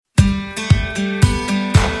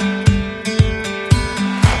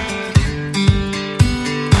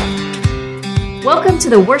to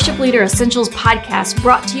the Worship Leader Essentials podcast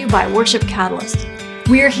brought to you by Worship Catalyst.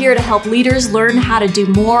 We're here to help leaders learn how to do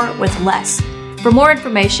more with less. For more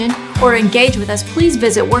information or engage with us, please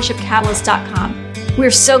visit worshipcatalyst.com. We're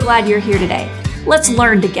so glad you're here today. Let's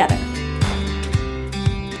learn together.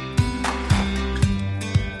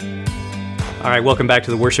 All right, welcome back to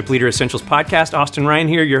the Worship Leader Essentials podcast. Austin Ryan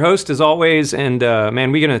here, your host as always. And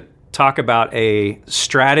man, we're going to talk about a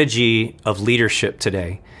strategy of leadership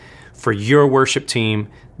today for your worship team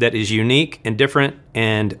that is unique and different.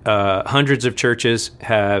 And hundreds of churches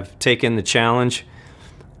have taken the challenge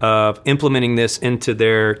of implementing this into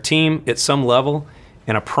their team at some level.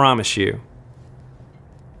 And I promise you,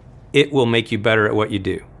 it will make you better at what you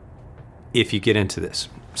do if you get into this.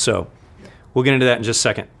 So we'll get into that in just a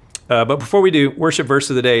second. But before we do, worship verse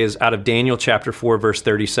of the day is out of Daniel chapter 4, verse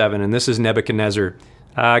 37. And this is Nebuchadnezzar.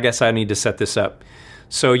 I guess I need to set this up.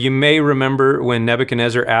 So you may remember when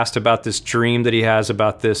Nebuchadnezzar asked about this dream that he has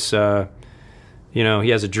about this, he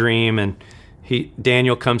has a dream, and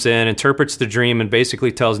Daniel comes in, interprets the dream, and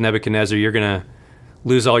basically tells Nebuchadnezzar, you're going to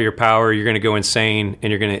lose all your power, you're going to go insane,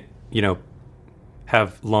 and you're going to,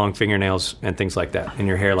 have long fingernails and things like that, and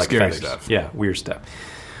your hair like scary feathers. Stuff. Yeah, weird stuff.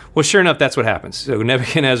 Well, sure enough, that's what happens. So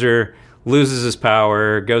Nebuchadnezzar loses his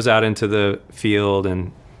power, goes out into the field,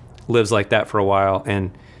 and lives like that for a while.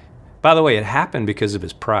 And by the way, it happened because of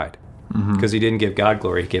his pride, because he didn't give God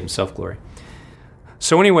glory, he gave himself glory.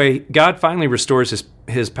 So anyway, God finally restores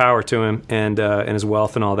his power to him and his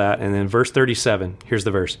wealth and all that. And then verse 37, here's the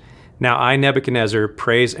verse. Now I, Nebuchadnezzar,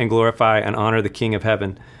 praise and glorify and honor the King of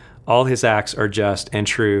heaven. All his acts are just and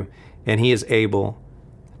true, and he is able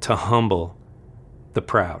to humble the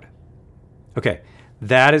proud. Okay,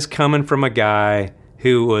 that is coming from a guy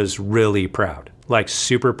who was really proud, like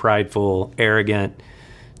super prideful, arrogant,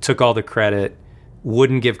 took all the credit,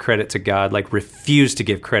 wouldn't give credit to God, like refused to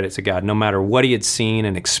give credit to God. No matter what he had seen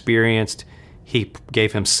and experienced, he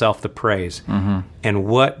gave himself the praise. And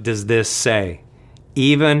what does this say?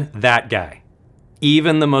 Even that guy,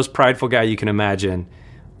 even the most prideful guy you can imagine,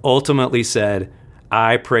 ultimately said,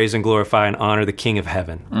 I praise and glorify and honor the King of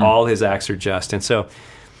heaven. All his acts are just. And so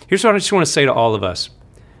here's what I just want to say to all of us.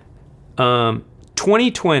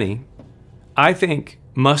 2020, I think,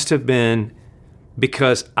 must have been,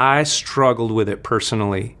 because I struggled with it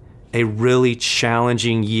personally, a really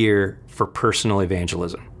challenging year for personal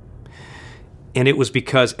evangelism. And it was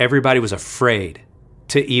because everybody was afraid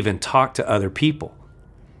to even talk to other people.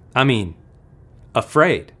 I mean,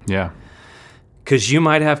 afraid. Yeah. Because you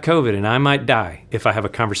might have COVID and I might die if I have a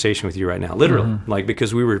conversation with you right now. Literally. Like,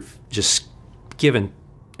 because we were just given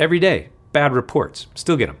every day bad reports.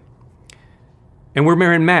 Still get them. And we're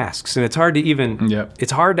wearing masks, and it's hard to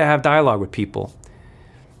it's hard to have dialogue with people.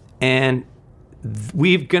 And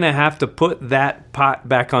we're going to have to put that pot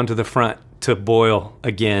back onto the front to boil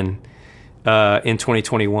again in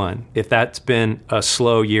 2021, if that's been a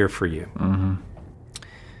slow year for you.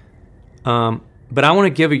 But I want to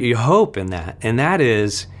give you hope in that, and that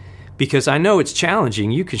is because I know it's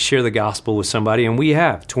challenging. You can share the gospel with somebody, and we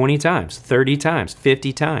have 20 times, 30 times,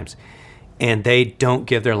 50 times, and they don't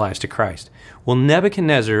give their lives to Christ. Well,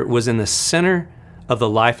 Nebuchadnezzar was in the center of the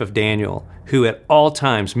life of Daniel, who at all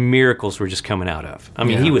times miracles were just coming out of. I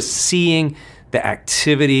mean, he was seeing the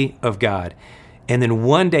activity of God. And then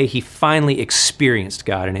one day he finally experienced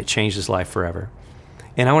God, and it changed his life forever.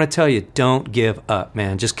 And I want to tell you, don't give up,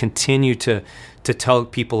 man. Just continue to tell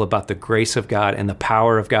people about the grace of God and the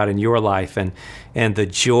power of God in your life and the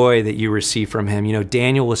joy that you receive from him. You know,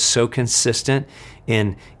 Daniel was so consistent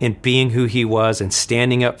in being who he was and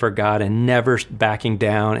standing up for God and never backing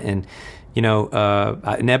down. And,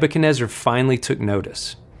 Nebuchadnezzar finally took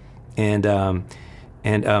notice. And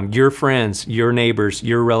your friends, your neighbors,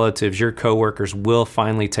 your relatives, your coworkers will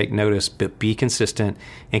finally take notice, but be consistent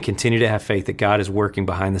and continue to have faith that God is working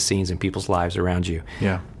behind the scenes in people's lives around you.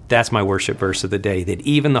 Yeah. That's my worship verse of the day, that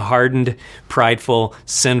even the hardened, prideful,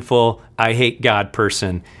 sinful, I hate God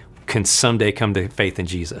person can someday come to faith in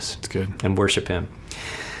Jesus. That's good. And worship him.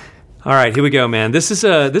 All right, here we go, man. This is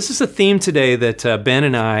a theme today that Ben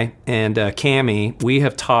and I and Cammie, we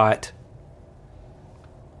have taught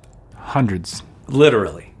hundreds.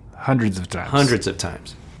 Literally. Hundreds of times. Hundreds of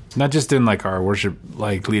times. Not just in like our worship,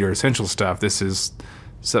 like leader essential stuff. This is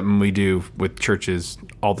something we do with churches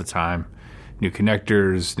all the time. New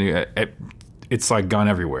connectors. It's like gone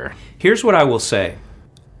everywhere. Here's what I will say.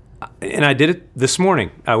 And I did it this morning.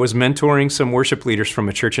 I was mentoring some worship leaders from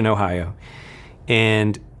a church in Ohio.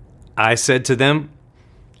 And I said to them,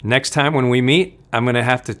 next time when we meet, I'm going to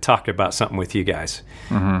have to talk about something with you guys.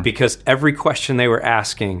 Because every question they were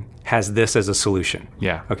asking has this as a solution.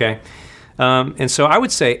 Yeah. Okay? And so I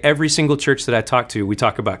would say every single church that I talk to, we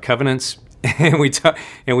talk about covenants and we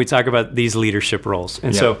talk about these leadership roles.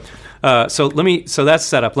 And so that's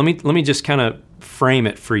set up. Let me just kind of frame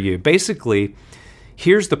it for you. Basically,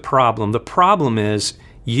 here's the problem. The problem is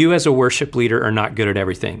you as a worship leader are not good at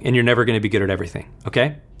everything, and you're never going to be good at everything.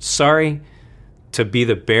 Okay? Sorry to be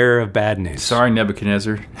the bearer of bad news. Sorry,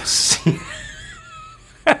 Nebuchadnezzar.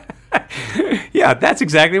 Yeah, that's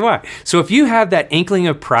exactly why. So if you have that inkling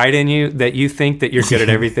of pride in you that you think that you're good at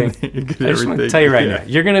everything, I just want to tell you right now,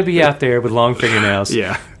 you're going to be out there with long fingernails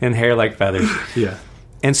and hair like feathers. Yeah.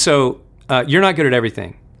 And so you're not good at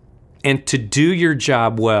everything. And to do your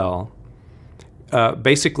job well,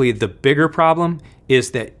 basically the bigger problem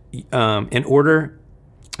is that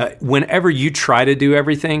whenever you try to do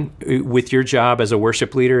everything with your job as a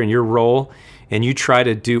worship leader and your role, and you try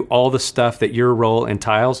to do all the stuff that your role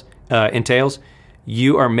entails,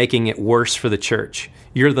 you are making it worse for the church.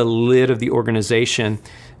 You're the lid of the organization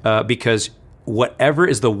because whatever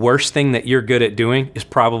is the worst thing that you're good at doing is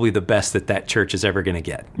probably the best that church is ever going to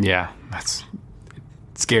get. Yeah, that's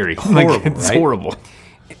scary. Horrible, it's right? horrible.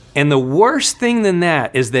 And the worst thing than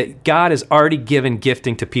that is that God has already given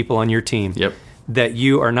gifting to people on your team that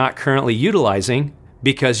you are not currently utilizing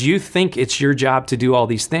because you think it's your job to do all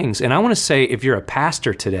these things. And I want to say, if you're a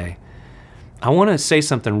pastor today, I want to say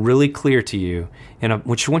something really clear to you. And I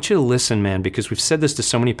want you to listen, man, because we've said this to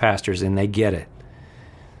so many pastors and they get it.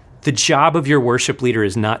 The job of your worship leader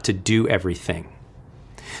is not to do everything.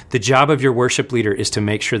 The job of your worship leader is to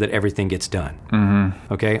make sure that everything gets done.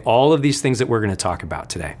 Mm-hmm. Okay? All of these things that we're going to talk about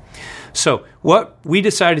today. So what we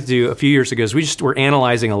decided to do a few years ago is we just were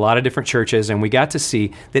analyzing a lot of different churches, and we got to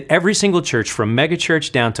see that every single church, from mega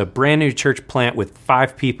church down to brand new church plant with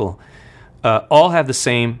 5 people, all have the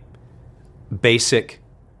same basic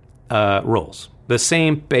roles, the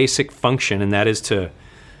same basic function, and that is to,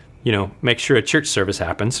 make sure a church service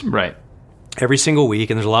happens. Right. Every single week,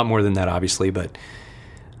 and there's a lot more than that, obviously, but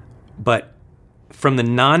from the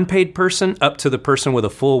non-paid person up to the person with a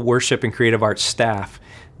full worship and creative arts staff,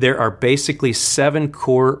 there are basically 7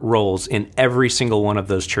 core roles in every single one of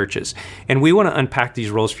those churches. And we want to unpack these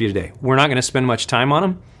roles for you today. We're not going to spend much time on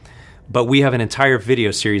them, but we have an entire video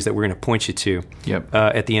series that we're going to point you to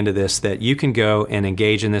at the end of this that you can go and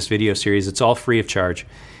engage in this video series. It's all free of charge,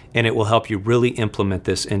 and it will help you really implement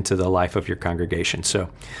this into the life of your congregation. So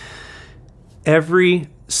every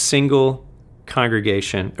single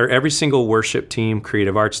congregation or every single worship team,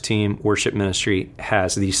 creative arts team, worship ministry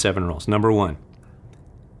has these 7 roles. Number 1,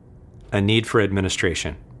 a need for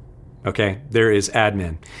administration. Okay? There is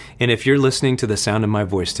admin. And if you're listening to the sound of my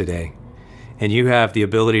voice today and you have the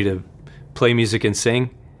ability to play music and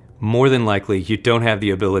sing, more than likely you don't have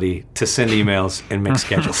the ability to send emails and make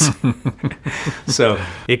schedules. So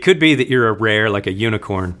it could be that you're a rare, like a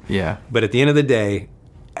unicorn. Yeah. But at the end of the day,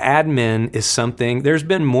 admin is something. There's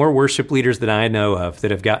been more worship leaders that I know of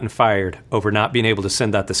that have gotten fired over not being able to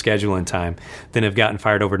send out the schedule in time than have gotten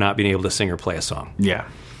fired over not being able to sing or play a song. Yeah.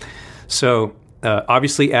 So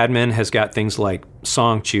obviously admin has got things like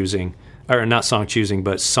song choosing, or not song choosing,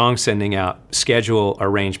 but song sending out, schedule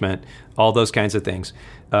arrangement, all those kinds of things.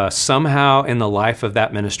 Somehow in the life of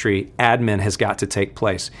that ministry, admin has got to take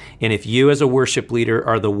place. And if you as a worship leader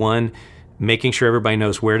are the one making sure everybody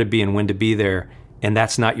knows where to be and when to be there, and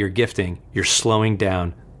that's not your gifting, you're slowing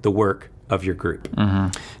down the work of your group. Mm-hmm.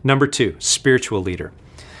 Number 2, spiritual leader.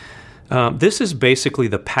 This is basically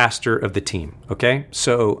the pastor of the team, okay?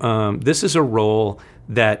 So this is a role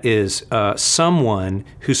that is someone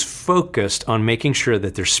who's focused on making sure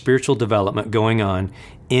that there's spiritual development going on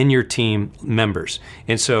in your team members.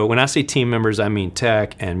 And so when I say team members, I mean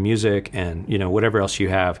tech and music and whatever else you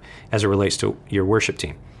have as it relates to your worship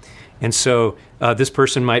team. And so this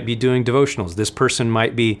person might be doing devotionals. This person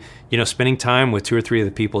might be, spending time with 2 or 3 of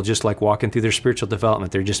the people, just like walking through their spiritual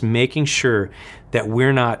development. They're just making sure that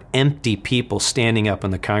we're not empty people standing up in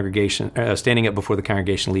the congregation, standing up before the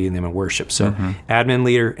congregation, leading them in worship. So admin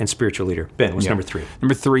leader and spiritual leader. Ben, what's number 3?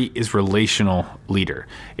 Number 3 is relational leader.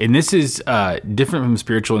 And this is different from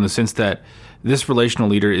spiritual in the sense that this relational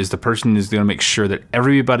leader is the person who's going to make sure that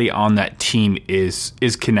everybody on that team is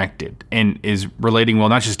connected and is relating well,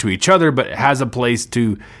 not just to each other, but has a place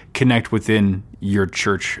to connect within your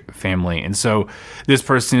church family. And so this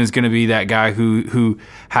person is going to be that guy who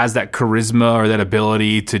has that charisma or that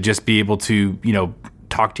ability to just be able to,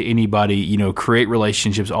 talk to anybody, create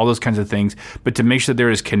relationships, all those kinds of things, but to make sure that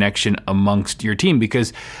there is connection amongst your team,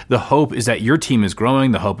 because the hope is that your team is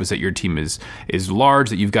growing. The hope is that your team is large,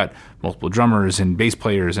 that you've got multiple drummers and bass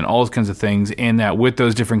players and all those kinds of things, and that with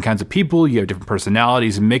those different kinds of people, you have different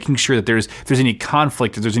personalities, and making sure that if there's any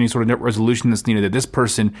conflict, if there's any sort of resolution that's needed, that this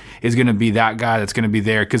person is going to be that guy that's going to be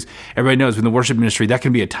there. Because everybody knows in the worship ministry, that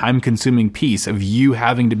can be a time-consuming piece of you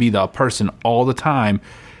having to be the person all the time,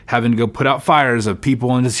 having to go put out fires of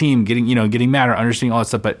people in the team getting mad or understanding all that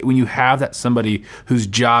stuff. But when you have that somebody whose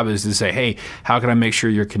job is to say, hey, how can I make sure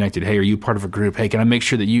you're connected? Hey, are you part of a group? Hey, can I make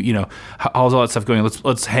sure that how's all that stuff going?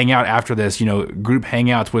 Let's hang out after this, group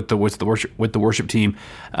hangouts with the worship team,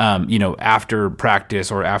 after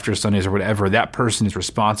practice or after Sundays or whatever. That person is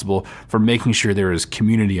responsible for making sure there is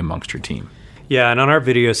community amongst your team. Yeah, and on our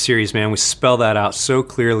video series, man, we spell that out so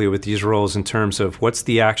clearly with these roles in terms of what's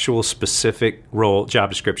the actual specific role, job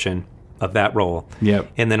description of that role. Yep.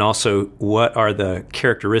 And then also what are the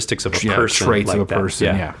characteristics of a person. Traits like of a that.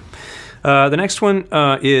 person, yeah. The next one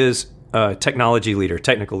is technology leader,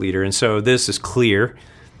 technical leader. And so this is clear.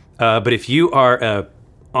 But if you are a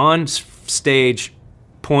on-stage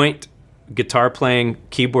point, guitar playing,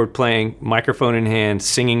 keyboard playing, microphone in hand,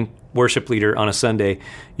 singing worship leader on a Sunday,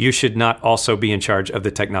 you should not also be in charge of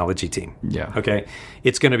the technology team. Yeah. Okay?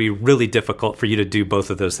 It's going to be really difficult for you to do both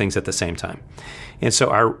of those things at the same time. And so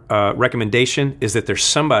our recommendation is that there's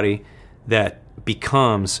somebody that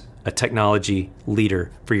becomes a technology leader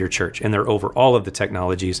for your church, and they're over all of the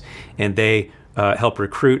technologies, and they help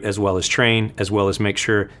recruit as well as train, as well as make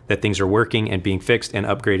sure that things are working and being fixed and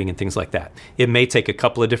upgrading and things like that. It may take a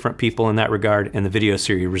couple of different people in that regard, and the video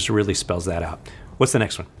series really spells that out. What's the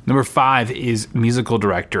next one? Number 5 is musical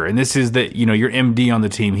director. And this is your MD on the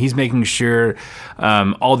team. He's making sure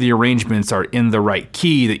all the arrangements are in the right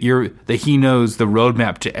key, that he knows the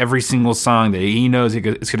roadmap to every single song, that he knows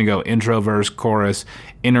it's going to go intro, verse, chorus,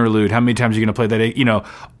 interlude, how many times are you going to play that,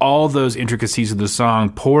 all those intricacies of the song,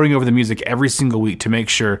 pouring over the music every single week to make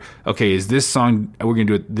sure, okay, is this song, are we going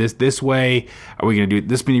to do it this way? Are we going to do it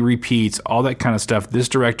this many repeats? All that kind of stuff. This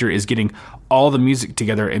director is getting all the music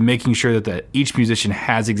together and making sure that each musician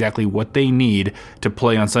has exactly what they need to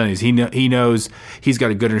play on Sundays. He knows, he's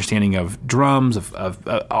got a good understanding of drums, of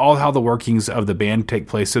all how the workings of the band take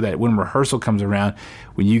place, so that when rehearsal comes around,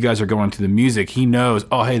 when you guys are going through the music, he knows,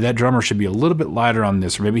 oh, hey, that drummer should be a little bit lighter on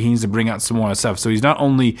this, or maybe he needs to bring out some more stuff. So he's not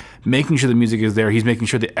only making sure the music is there, he's making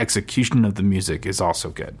sure the execution of the music is also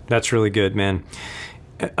good. That's really good, man.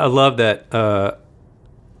 I love that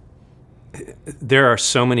there are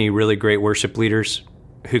so many really great worship leaders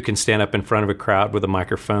who can stand up in front of a crowd with a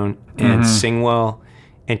microphone and sing well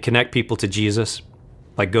and connect people to Jesus,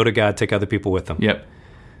 like go to God, take other people with them. Yep.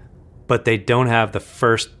 But they don't have the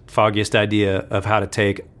first foggiest idea of how to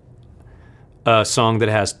take a song that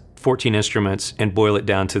has 14 instruments and boil it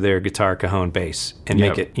down to their guitar, cajon, bass, and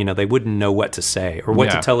make it, they wouldn't know what to say or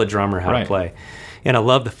what to tell a drummer how to play. And I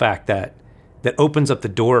love the fact that opens up the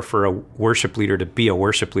door for a worship leader to be a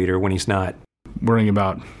worship leader when he's not worrying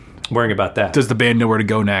about that. Does the band know where to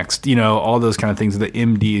go next? All those kind of things that the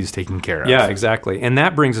MD is taking care of. Yeah, exactly. And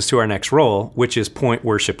that brings us to our next role, which is point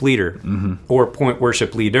worship leader or point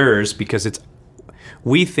worship leaders, because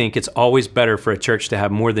we think it's always better for a church to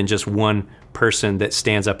have more than just one person that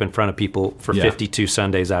stands up in front of people for 52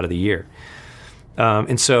 Sundays out of the year.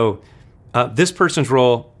 And so this person's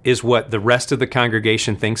role is what the rest of the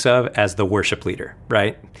congregation thinks of as the worship leader,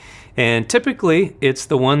 right? And typically, it's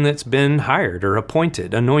the one that's been hired or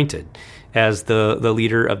appointed, anointed as the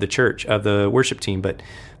leader of the church, of the worship team. But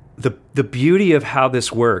the beauty of how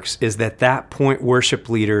this works is that point worship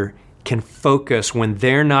leader can focus when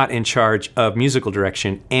they're not in charge of musical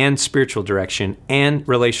direction and spiritual direction and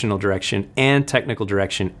relational direction and technical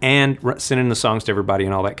direction and sending the songs to everybody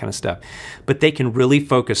and all that kind of stuff. But they can really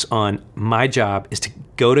focus on, my job is to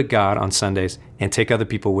go to God on Sundays and take other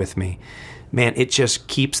people with me. Man, it just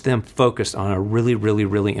keeps them focused on a really, really,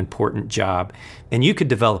 really important job. And you could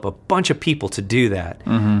develop a bunch of people to do that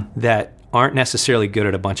that aren't necessarily good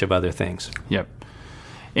at a bunch of other things. Yep.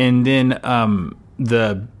 And then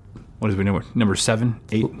what is we number 7,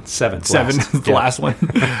 8, 7, the last one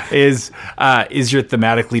is your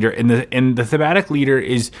thematic leader, and the thematic leader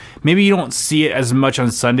is, maybe you don't see it as much on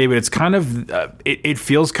Sunday, but it's kind of it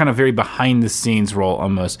feels kind of very behind the scenes role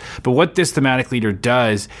almost. But what this thematic leader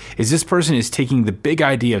does is this person is taking the big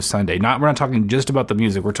idea of Sunday. We're not talking just about the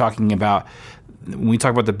music. We're talking about when we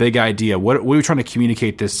talk about the big idea, what are we trying to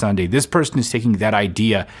communicate this Sunday? This person is taking that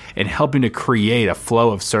idea and helping to create a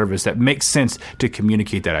flow of service that makes sense to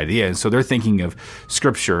communicate that idea. And so they're thinking of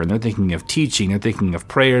scripture, and they're thinking of teaching, they're thinking of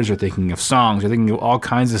prayers, they're thinking of songs, they're thinking of all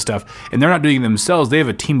kinds of stuff. And they're not doing it themselves. They have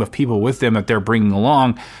a team of people with them that they're bringing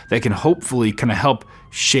along that can hopefully kind of help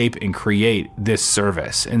shape and create this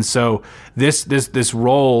service. And so this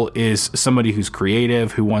role is somebody who's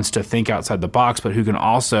creative, who wants to think outside the box, but who can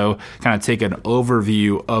also kind of take an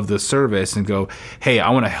overview of the service and go, hey, I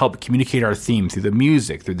want to help communicate our theme through the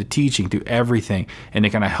music, through the teaching, through everything, and to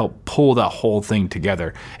kind of help pull that whole thing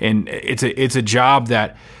together. And it's a job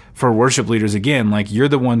that, for worship leaders, again, like, you're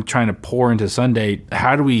the one trying to pour into Sunday.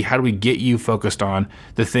 How do we get you focused on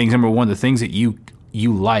the things, number one, the things that you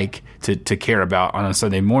like to care about on a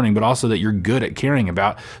Sunday morning, but also that you're good at caring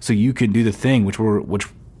about, so you can do the thing which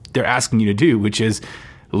they're asking you to do, which is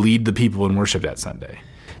lead the people in worship that Sunday.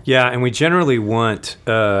 Yeah, and we generally want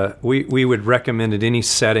we would recommend at any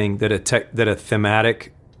setting that a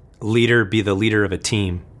thematic leader be the leader of a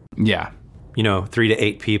team. Yeah, 3 to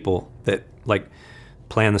 8 people that like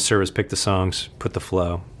plan the service, pick the songs, put the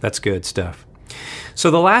flow. That's good stuff.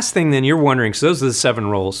 So the last thing then, you're wondering, so those are the 7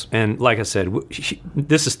 roles. And like I said,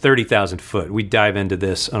 this is 30,000 foot. We dive into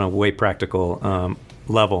this on a way practical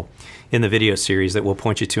level in the video series that we'll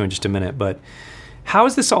point you to in just a minute. But how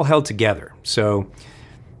is this all held together? So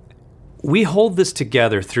we hold this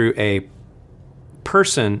together through a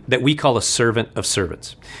person that we call a servant of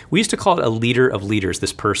servants. We used to call it a leader of leaders,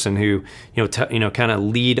 this person who, kind of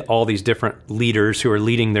lead all these different leaders who are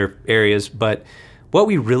leading their areas. But what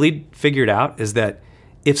we really figured out is that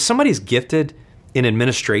if somebody's gifted in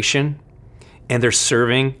administration and they're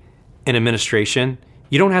serving in administration,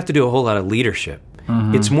 you don't have to do a whole lot of leadership.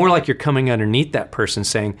 Mm-hmm. It's more like you're coming underneath that person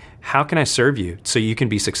saying, how can I serve you so you can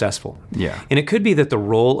be successful? Yeah. And it could be that the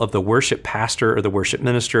role of the worship pastor or the worship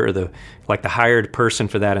minister or the hired person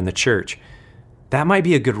for that in the church, that might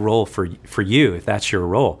be a good role for you if that's your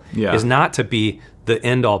role, is not to be the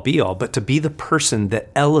end-all, be-all, but to be the person that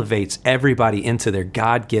elevates everybody into their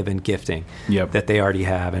God-given gifting that they already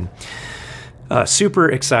have. And super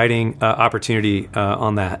exciting opportunity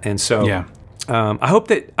on that. And so I hope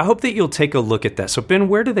that you'll take a look at that. So Ben,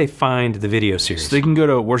 where do they find the video series? So they can go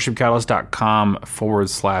to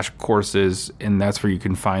worshipcatalyst.com/courses, and that's where you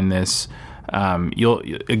can find this. You'll,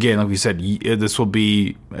 again, like we said, this will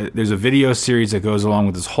be, there's a video series that goes along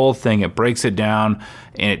with this whole thing. It breaks it down,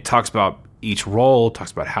 and it talks about each role,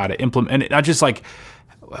 talks about how to implement, and not just like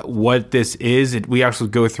what this is. We actually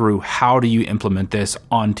go through how do you implement this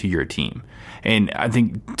onto your team. And I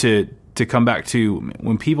think to come back to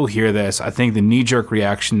when people hear this, I think the knee-jerk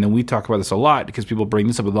reaction, and we talk about this a lot because people bring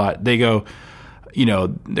this up a lot, they go,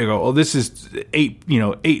 oh, this is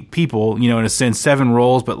 8 people, in a sense, 7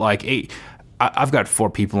 roles, but like 8. I've got 4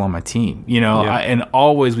 people on my team, and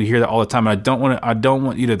always we hear that all the time. And I don't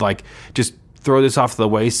want you to like just throw this off to the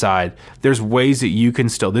wayside. There's ways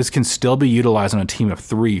that this can still be utilized on a team of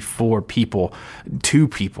 3, 4 people, 2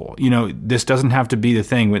 people. This doesn't have to be the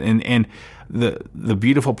thing. And the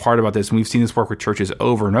beautiful part about this, and we've seen this work with churches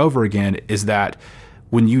over and over again, is that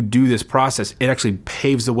when you do this process, it actually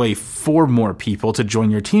paves the way for more people to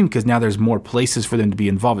join your team, because now there's more places for them to be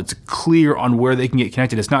involved. It's clear on where they can get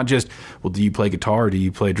connected. It's not just, well, do you play guitar or do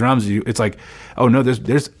you play drums? It's like, oh no,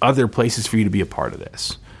 there's other places for you to be a part of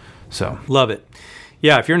this. So love it.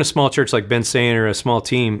 Yeah, if you're in a small church like Ben's saying, or a small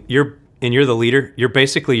team, you're the leader. You're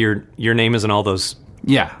basically your name is in all those.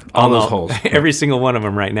 Yeah, all those holes. Every single one of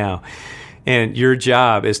them right now. And your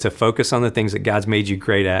job is to focus on the things that God's made you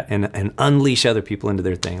great at and unleash other people into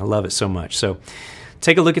their thing. I love it so much. So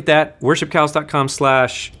take a look at that,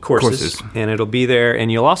 worshipcatalyst.com/courses, and it'll be there.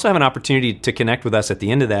 And you'll also have an opportunity to connect with us at the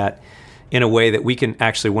end of that in a way that we can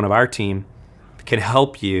actually, one of our team can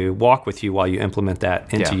help you, walk with you while you implement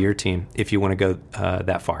that into your team if you want to go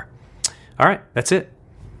that far. All right, that's it.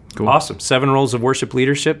 Cool. Awesome. 7 roles of worship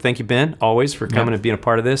leadership. Thank you, Ben, always for coming and being a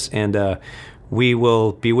part of this. And we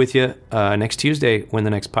will be with you next Tuesday when the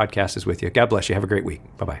next podcast is with you. God bless you. Have a great week.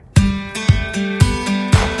 Bye-bye.